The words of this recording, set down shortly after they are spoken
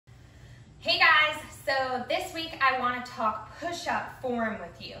So this week I want to talk push-up form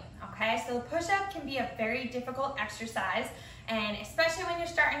with you, okay? So push-up can be a very difficult exercise, and especially when you're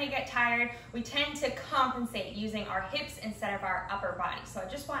starting to get tired, we tend to compensate using our hips instead of our upper body. So I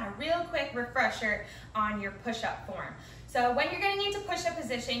just want a real quick refresher on your push-up form. So when you're getting into push-up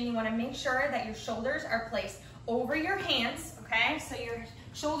position, you want to make sure that your shoulders are placed over your hands, okay? So your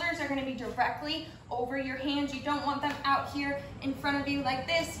shoulders are going to be directly over your hands. You don't want them out here in front of you like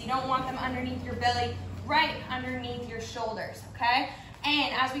this. You don't want them underneath your belly, right underneath your shoulders, okay?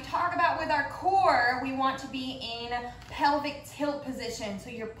 And as we talk about with our core, we want to be in pelvic tilt position. So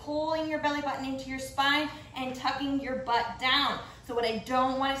you're pulling your belly button into your spine and tucking your butt down. So what I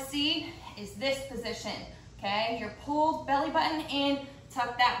don't want to see is this position, okay? You're pulled belly button in,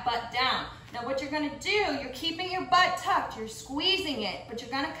 tuck that butt down. Now what you're gonna do, you're keeping your butt tucked, you're squeezing it, but you're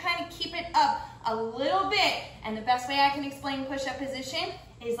gonna kind of keep it up a little bit. And the best way I can explain push-up position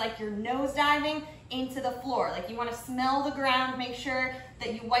is like you're nose diving into the floor. Like you wanna smell the ground, make sure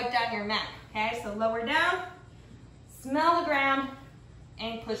that you wipe down your mat. Okay, so lower down, smell the ground,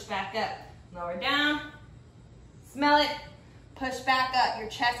 and push back up. Lower down, smell it, push back up. Your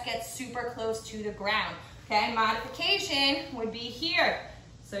chest gets super close to the ground. Okay, modification would be here.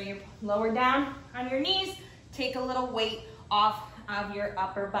 So you lower down on your knees, take a little weight off of your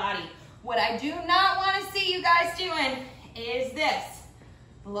upper body. What I do not want to see you guys doing is this,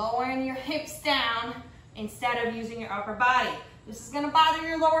 lowering your hips down instead of using your upper body. This is going to bother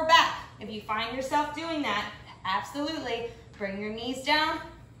your lower back. If you find yourself doing that, absolutely bring your knees down,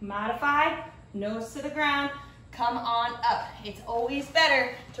 modify, nose to the ground, come on up. It's always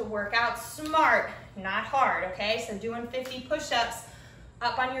better to work out smart, not hard, okay? So doing 50 push-ups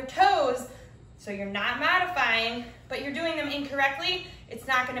up on your toes, so you're not modifying, but you're doing them incorrectly, it's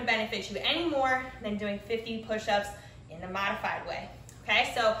not gonna benefit you any more than doing 50 push-ups in the modified way,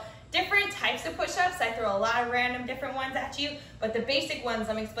 okay? So different types of push-ups, I throw a lot of random different ones at you, but the basic ones,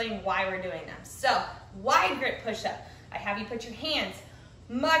 I'm explaining why we're doing them. So, wide grip push-up, I have you put your hands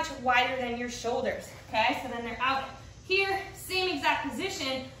much wider than your shoulders, okay? So then they're out here, same exact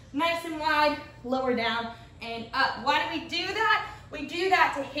position, nice and wide, lower down and up. Why do we do that? We do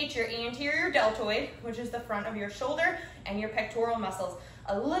that to hit your anterior deltoid, which is the front of your shoulder, and your pectoral muscles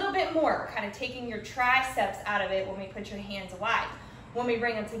a little bit more. We're kind of taking your triceps out of it when we put your hands wide. When we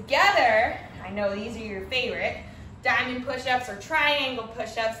bring them together, I know these are your favorite, diamond push-ups or triangle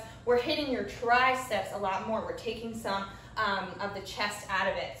push-ups, we're hitting your triceps a lot more. We're taking some of the chest out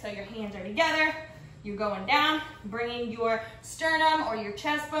of it. So your hands are together, you're going down, bringing your sternum or your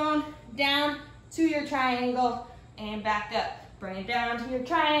chest bone down to your triangle and back up. Bring it down to your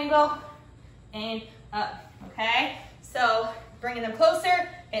triangle and up, okay? So bringing them closer,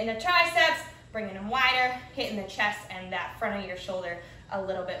 hitting the triceps, bringing them wider, hitting the chest and that front of your shoulder a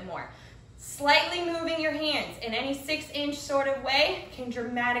little bit more. Slightly moving your hands in any 6-inch sort of way can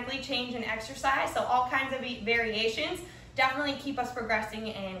dramatically change an exercise, so all kinds of variations definitely keep us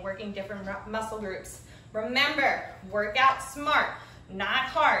progressing and working different muscle groups. Remember, work out smart, not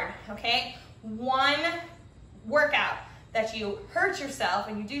hard, okay? One workout that you hurt yourself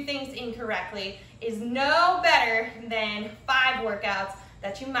and you do things incorrectly is no better than 5 workouts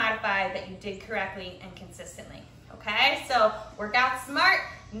that you modified that you did correctly and consistently, okay? So work out smart,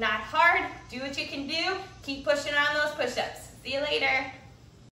 not hard, do what you can do, keep pushing on those push-ups. See you later.